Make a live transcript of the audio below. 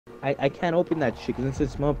I can't open that shit because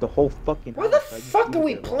it's smell up the whole fucking Why the house. fuck are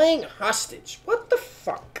we playing hostage? What the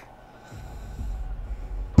fuck?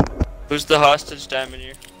 Who's the hostage, damn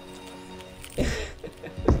you?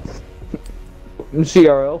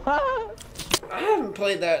 CRO. I haven't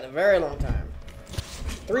played that in a very long time.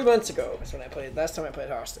 3 months ago is when I played. Last time I played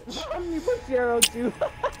hostage. You put CRO too.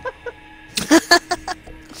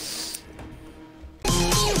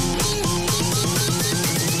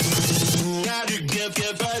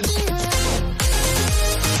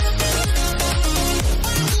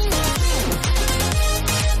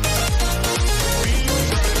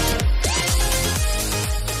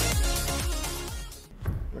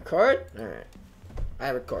 Record? Alright. I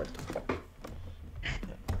record.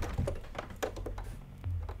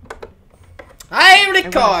 I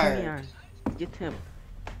record! Get him.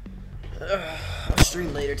 I'll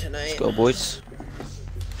stream later tonight. Go, boys.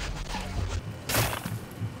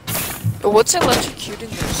 What's electrocuting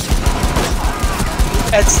this?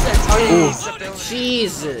 That's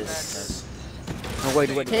Jesus. No,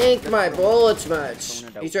 wait. Tank my bullets much.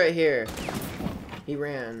 He's right here. He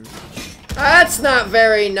ran. That's not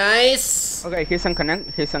very nice. Okay, he's on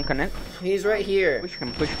connect. He's right here. Push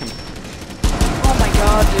him. Oh my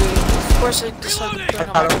god, dude. Of course I decided to bring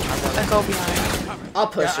him. I go behind. I'll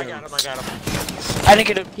push him. I got him. I didn't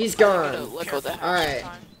get a. He's gone. Alright.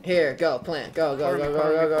 Here, go, plant. Go. I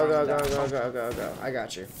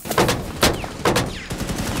got you.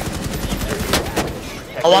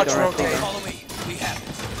 I'll watch rotate.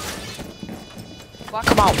 Block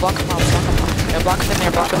him out. Yeah, block him in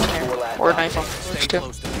there. Or knife him.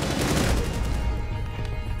 Too.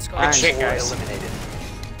 Shit, guys.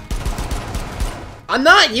 I'm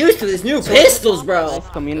not used to these new pistols, bro.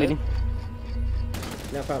 Community.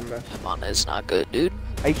 No problem, bro. Come on, it's not good, dude.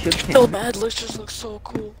 I should him. No, Mad Licks just looks so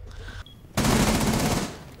cool.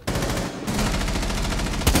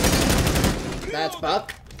 That's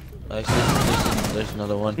Buck. Nice. There's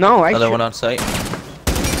another one. No, another one on site.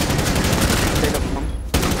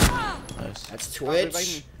 Nice. That's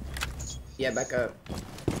Twitch. Yeah, back up.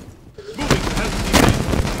 There's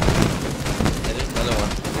another one.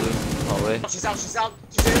 Hallway. She's out. She's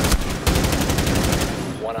in.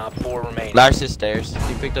 1 op 4 remaining. Lars is stairs.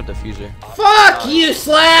 He picked up the fuser. Fuck you,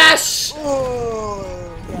 Slash!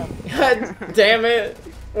 God damn it.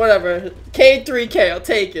 Whatever. K3K, I'll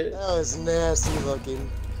take it. That was nasty looking.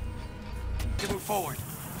 Move forward.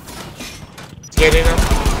 Get in him.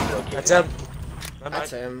 That's him.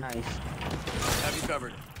 That's him. Nice. Have you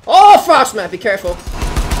covered. Oh, frost map, be careful.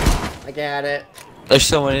 I got it. There's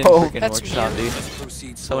someone in Oh, freaking that's workshop, dude. Let's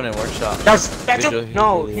proceed. Someone in workshop. That's Visual, him.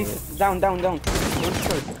 No, really he's lit. down. One shot.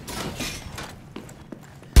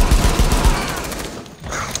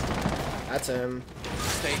 That's him.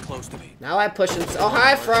 Stay close to me. Now I push him. Oh,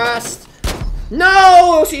 hi, Frost.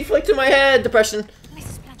 No! She flicked to my head. Depression.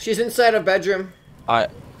 She's inside a bedroom. Alright.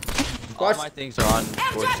 All Watch. my things are on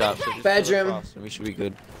workshop, so just Bedroom. go across and we should be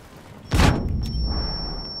good.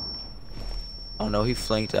 Oh no, he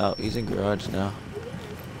flanked out. He's in garage now.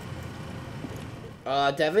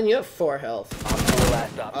 Devin, you have 4 health.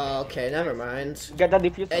 Okay, never mind. Get that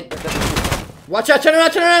diffuser. Hey. Watch out, turn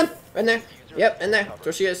around! In there. Yep, in there. That's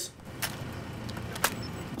where she is.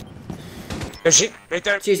 Is she? Right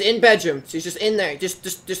there. She's in bedroom. She's just in there.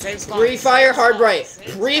 Just pre-fire hard right.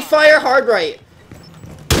 Pre-fire hard right.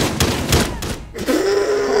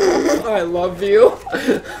 I love you.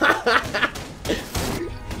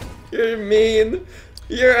 You're mean.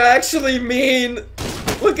 You're actually mean.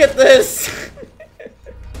 Look at this.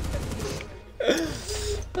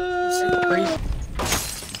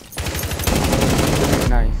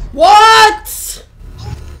 Nice. What?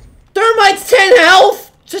 Thermite's 10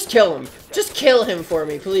 health. Just kill him. Just kill him for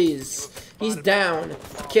me, please. He's down.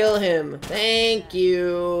 Kill him. Thank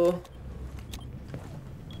you.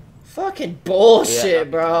 Fucking bullshit,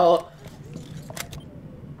 bro.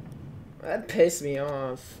 That pissed me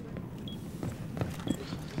off.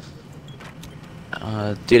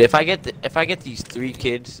 Dude, if I get these 3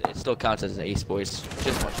 kids, it still counts as an ace, boys.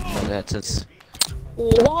 Just want you to know that since.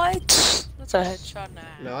 What? That's a headshot now.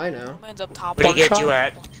 No, I know. Man's up top. Where do you get one you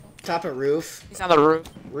shot. at? Top of roof. He's on the roof.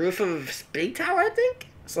 Roof of Big Tower, I think?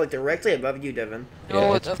 It's like directly above you, Devin. No,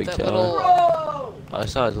 Yeah, it's it's up big that tower. little. Oh, I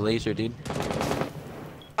saw his laser, dude.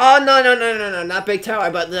 Oh, no, not Big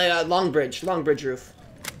Tower, but the Long Bridge roof.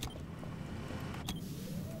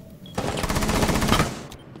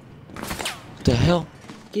 What the hell?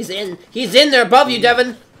 He's in there above you,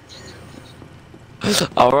 Devin.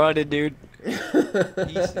 I'll run it, dude.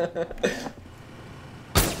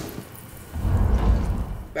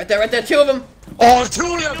 Right there, 2 of them. Oh,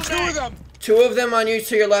 2 of them. 2 of them. 2 of them on you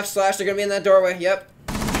to your left, Slash. They're gonna be in that doorway. Yep.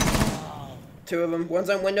 Two of them. One's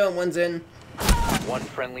on window and one's in. One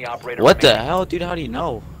friendly operator. What the remaining. hell, dude? How do you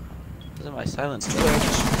know? Those are my silence.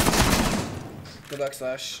 Good luck,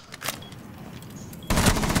 Slash.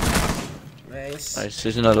 Nice. Nice,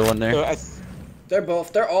 there's another one there.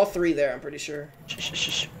 They're all three there, I'm pretty sure.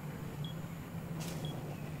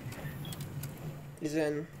 He's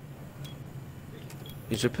in.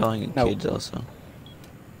 He's repelling No. kids also.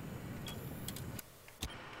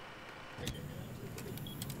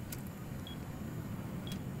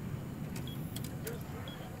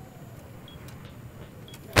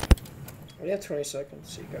 We have 20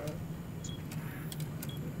 seconds, so you go.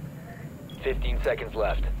 15 seconds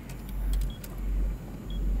left.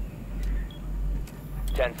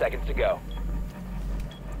 10 seconds to go.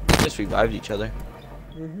 Just revived each other.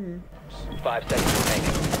 5 seconds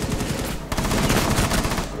remaining.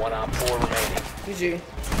 1 op 4 remaining. GG.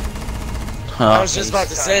 I was just about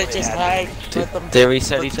to say, just hide. They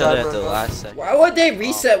reset each other at the last second. Why would they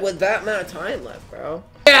reset with that amount of time left, bro?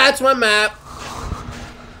 Yeah, that's my map.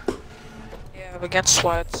 Yeah, against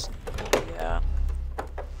sweats. Yeah.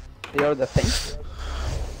 They are the thing.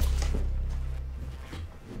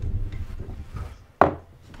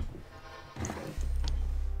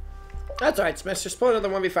 That's alright, Smith. Just pull another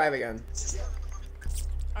 1v5 again.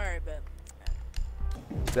 Alright, bet.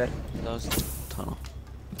 There. That was tunnel.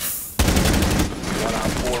 1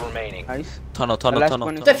 op 4 remaining. Nice. Tunnel, The tunnel, last tunnel.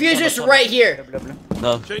 one is- tunnel, Diffuser's tunnel, right here. Blah, blah, blah.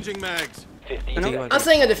 tunnel. No. Changing mags. 15 No. seconds. I'm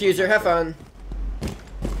saying a diffuser. Have fun.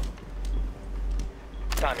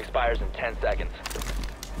 Time expires in 10 seconds.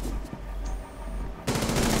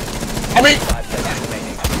 I mean, 5 seconds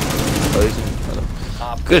remaining. Oh, he's in-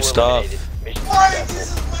 Op Good 4 stuff. eliminated. Mission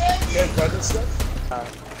successful. good fucking stuff.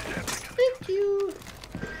 Thank you.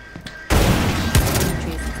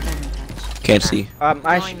 Can't see.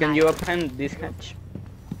 Ash, can you open this hatch?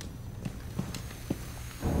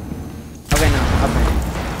 Okay, now open.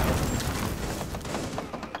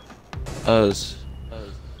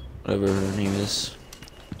 Whatever her name is.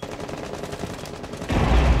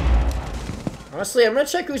 Honestly, I'm gonna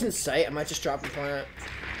check who's in sight. I might just drop a plant.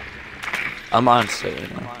 I'm on site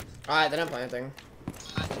right now. Alright, then I'm planting.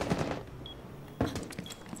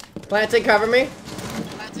 Planting, cover me.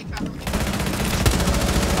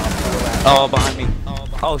 Oh, behind me.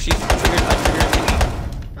 Oh, she's triggered. I triggered her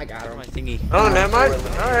thingy. I got her. My thingy. Oh, never mind.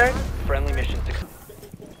 Alright. Friendly mission success.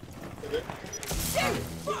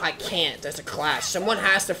 I can't. There's a clash. Someone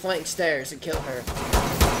has to flank stairs and kill her.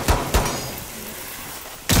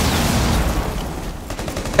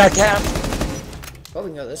 Got cap. Oh, we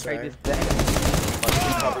can go this Right, way. this there.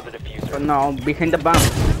 Must recover the diffuser. But now, behind the bomb.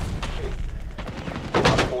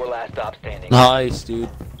 Op 4 last stop standing. Nice, dude.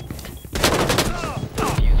 The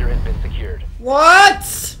diffuser has been secured.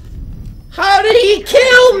 What? How did he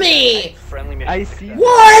kill me? Friendly mission I see.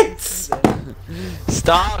 success. What?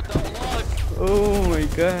 Stop! Don't look! Oh my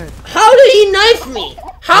god. How did he knife me?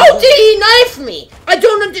 How did he knife me? I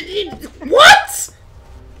don't know. What?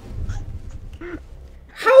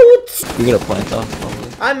 How would... You're gonna plant though, probably.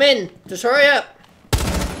 I'm in. Just hurry up.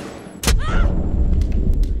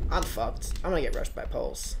 I'm fucked. I'm gonna get rushed by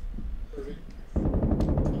poles.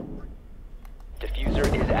 Diffuser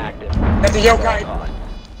is active. Got the yokai.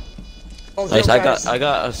 Oh, Nice, yokai. I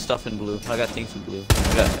got stuff in blue. I got things in blue.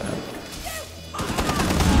 I got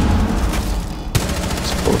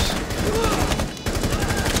it's close.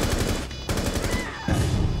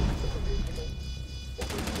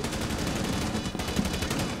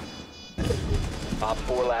 Op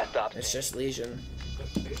 4 last stop. It's just Legion.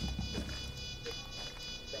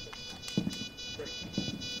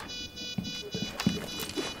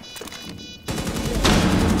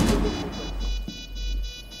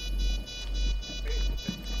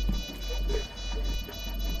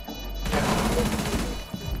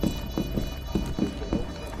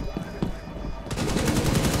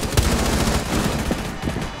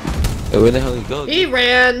 Hey, where the hell did he go? He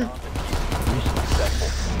ran. Mission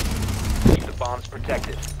successful. Keep the bombs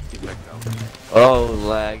protected. Oh,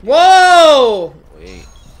 lag. Whoa! Wait.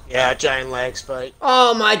 Yeah, giant lag spike.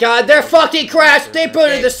 Oh my god, they're fucking crashed. They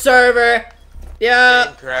booted the server. Yeah.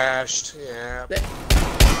 Game crashed. Yeah.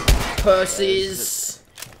 Pussies.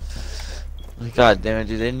 God damn it,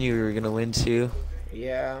 dude. Then you were gonna win too.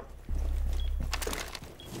 Yeah.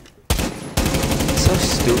 So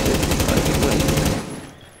stupid. Fucking way.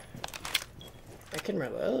 I can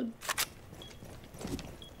reload.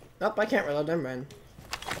 Nope, I can't reload. Never mind.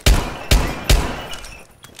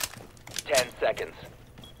 10 seconds.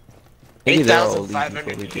 Maybe they're all leaving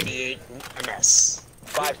before we do. 8,588 MS.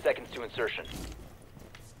 5 seconds to insertion.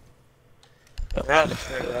 Yeah,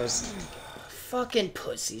 those. Fucking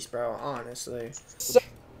pussies, bro. Honestly.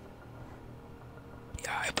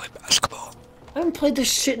 can't play basketball. I haven't played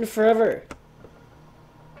this shit in forever.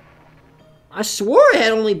 I swore I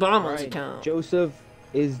had only bomb on his account. Joseph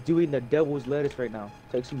is doing the devil's lettuce right now.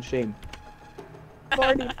 Take some shame.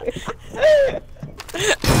 Oh, do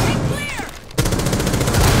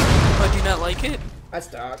you not like it? That's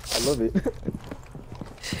dark. I love it.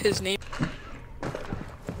 His name.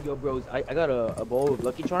 Yo, bros, I got a bowl of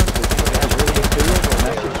Lucky Charms. So it has really good cereal, and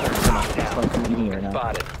that's just I'm eating it right now.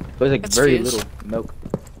 Spotted. So it's like That's very fierce. little milk.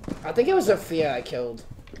 I think it was a Fia I killed.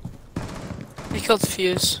 He killed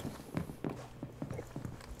Fuse.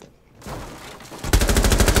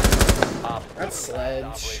 That's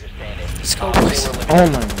Sledge. Let's go, boys. Oh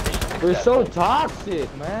my god. We're so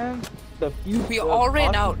toxic, man. The few We all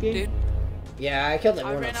ran out, dude. Yeah, I killed I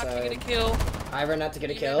everyone ran out to get a outside. kill. I ran out to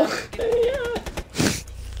get a You kill. ran out to get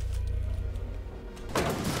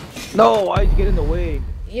No, why'd you get in the way?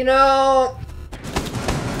 You know,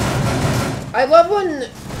 I loved when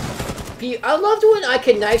I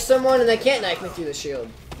could knife someone and they can't knife me through the shield.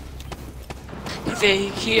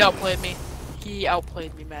 He outplayed me. He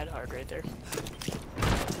outplayed me mad hard right there.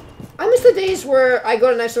 I miss the days where I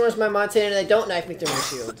go to knife someone with my Montana and they don't knife me through my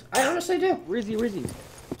shield. I honestly do. Where is he? Where is he?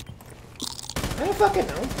 I don't fucking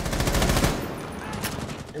know.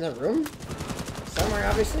 In the room? Somewhere,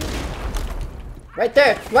 obviously. Right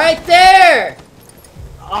there! Right there!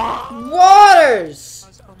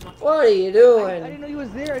 Waters! What are you I doing? didn't know he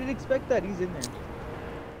was there. I didn't expect that. He's in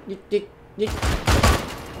there.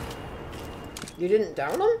 You didn't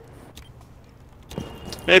down him?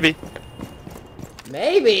 Maybe.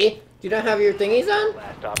 Maybe. You don't have your thingies on?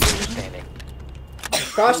 Last operator standing.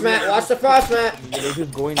 Frost mat. Watch the frost mat. They're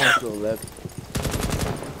just going there to the left.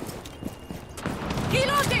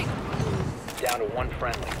 Down to one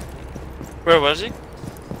friendly. Where was he?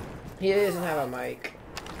 He doesn't have a mic.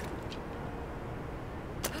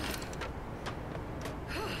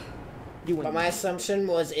 But my assumption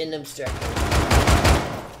was in obstruction.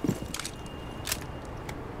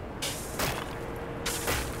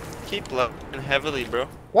 Keep blocking heavily, bro.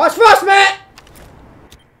 Watch frost mat!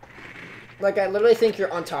 Like, I literally think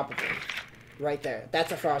you're on top of him. Right there.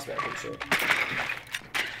 That's a frost mat picture.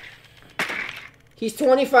 He's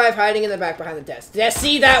 25 hiding in the back behind the desk. Yeah,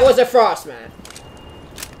 see, that was a frost mat.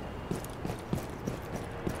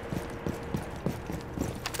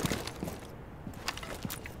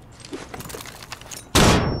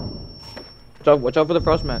 Watch out for the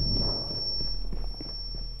frost mat.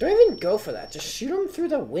 Don't even go for that. Just shoot him through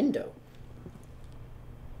the window.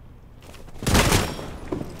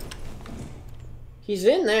 He's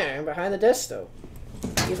in there, behind the desk, though.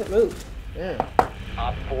 He hasn't moved. Yeah.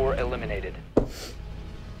 Op 4 eliminated.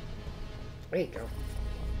 There you go.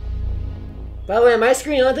 By the way, on my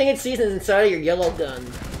screen, the only thing it sees is inside of your yellow gun.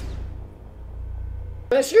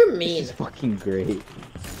 Unless you're mean. This is fucking great.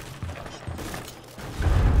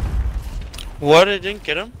 What? I didn't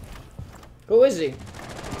get him? Who is he?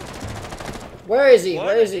 Where is he? What?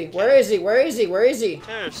 Where is he? Where is he? Where is he? Where is he?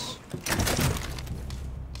 Terrace.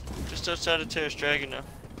 Just outside of Terrace Dragon now.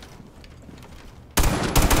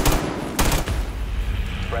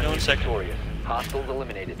 Friendly 1 second. victorious. Hostiles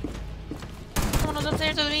eliminated. Vámonos a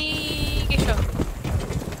hacer todo mi show.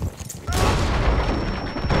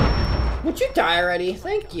 Would you die already?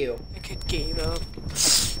 Thank you. I could gave up.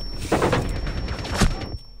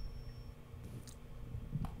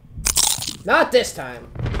 Not this time.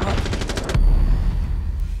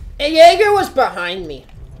 Hey, Jaeger was behind me.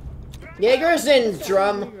 Jaeger's in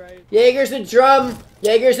drum. Jaeger's in drum.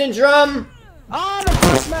 Jaeger's in drum. Ah, the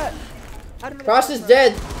frost mat! Frost is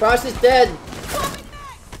dead. Frost is dead.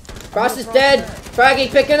 Frost is dead. Fraggy,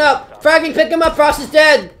 pick him up. Fraggy, pick him up. Frost is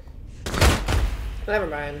dead. Never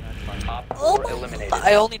mind. Op Oh 4 my eliminated. God.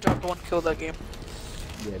 I only dropped 1 kill that game.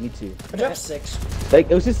 Yeah, me too. I dropped 6. Like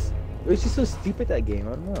it was just so stupid that game.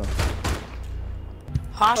 I don't know.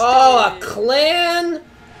 Hostage. Oh, a clan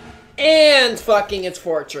and fucking its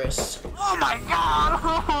fortress. Oh my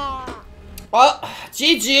god. Oh,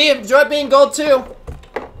 GG. Enjoy being gold too.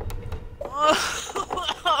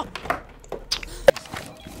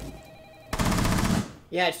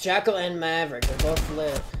 Yeah, it's Jackal and Maverick. They both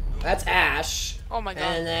live. That's Ash. Oh my god.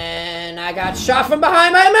 And then I got shot from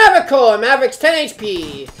behind by Maverick. Maverick's 10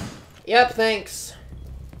 HP. Yep, thanks.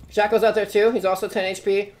 Jackal's out there too. He's also 10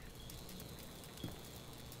 HP.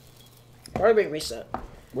 Why do we reset?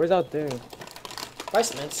 Where's out there?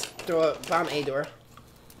 Vice mints. Throw a bomb A door.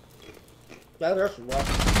 That hurts a lot.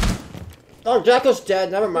 Oh, Jackal's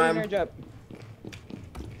dead. Never mind. Airdrop.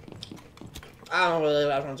 I don't really know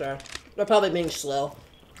what ones are. They're probably being slow.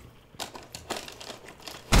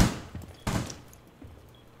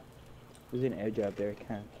 There's an airdrop there.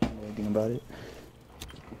 Can't know anything about it.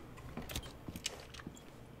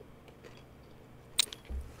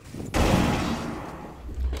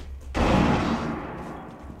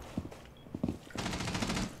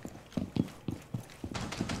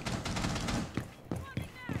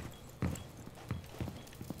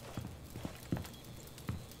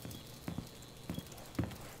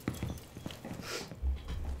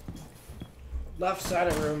 Left side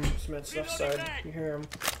of room, Smith's left side. You hear him.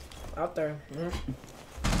 Out there.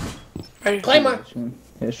 Ready? Claymore!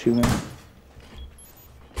 Yeah, shoot me.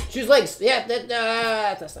 Choose legs! Yeah,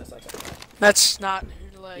 that's not like that. That's not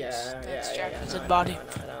your legs. Yeah, That's yeah, Jack's yeah, body.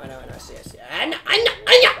 I know, I see. I know.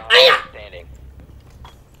 Standing.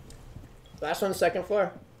 Last one, second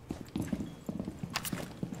floor.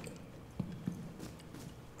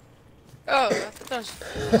 Oh, I thought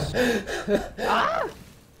that was...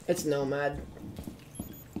 It's Nomad.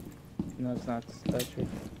 No, it's not. That's true.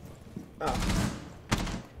 Oh.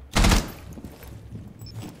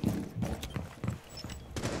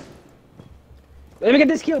 Let me get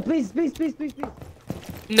this kill, please.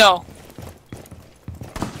 No.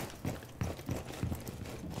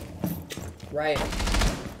 Right.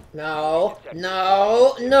 No.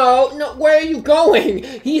 Where are you going?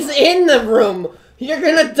 He's in the room. You're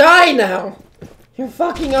gonna die now. You're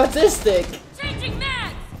fucking autistic. Changing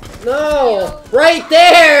mags! No. Right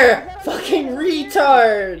there. Fucking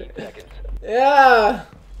retard. Yeah.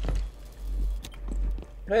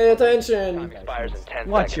 Pay attention. Expires in 10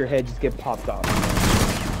 Watch seconds. your head just get popped off.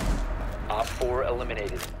 Op 4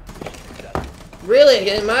 eliminated. Really,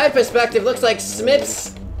 in my perspective, looks like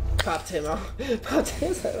Smith's popped him off. Popped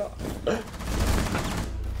his head off.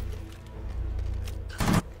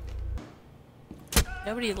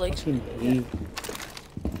 Nobody likes Fucking E.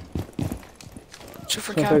 Two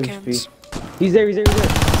for Don't cow touch his cans. feet. He's there.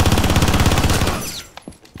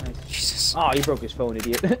 Jesus. Oh, you broke his phone,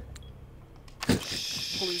 idiot.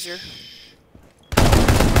 Loser.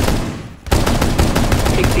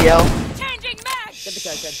 Take the L. Changing mags! Get the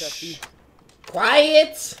guy, please.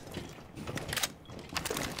 Quiet.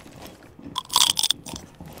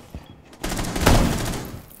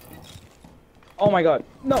 Oh my god.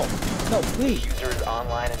 No, please. User is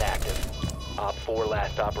online and active. Op 4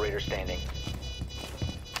 last operator standing.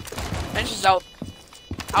 Bench is out.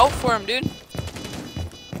 Out for him, dude.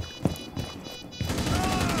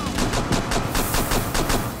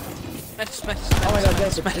 Oh my god,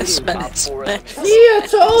 that's a Op 4 eliminated. See, I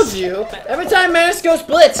told you. Every time Manus goes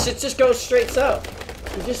blitz, it just goes straight south.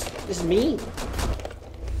 You just mean.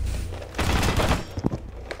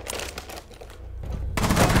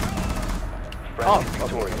 Friendly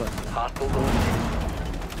victorious. Hostile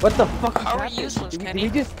eliminated. What the fuck How are happened? you useless, Did Kenny? we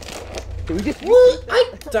just Well,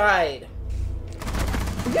 I died.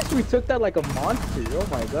 we just retook that like a monster. Oh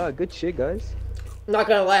my god, good shit, guys. I'm not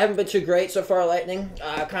gonna lie, I haven't been too great so far, Lightning.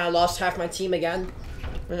 I kind of lost half my team again.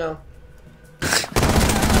 You know.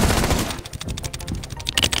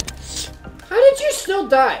 How did you still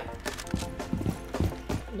die?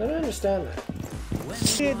 I don't understand that.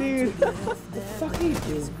 Shit, dude. What the fuck are you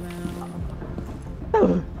doing?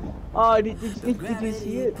 Oh, did you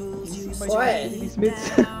see it? Did you see my What? these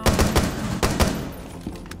mitts?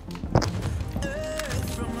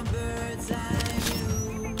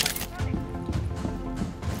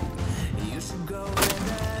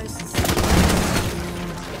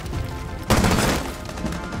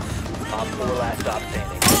 Op 4 last stop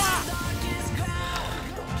standing.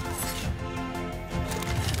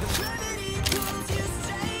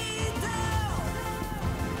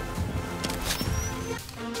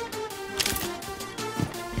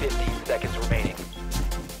 Seconds remaining.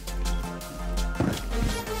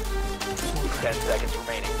 10 seconds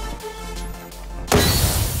remaining.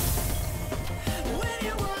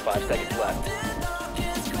 5 seconds left.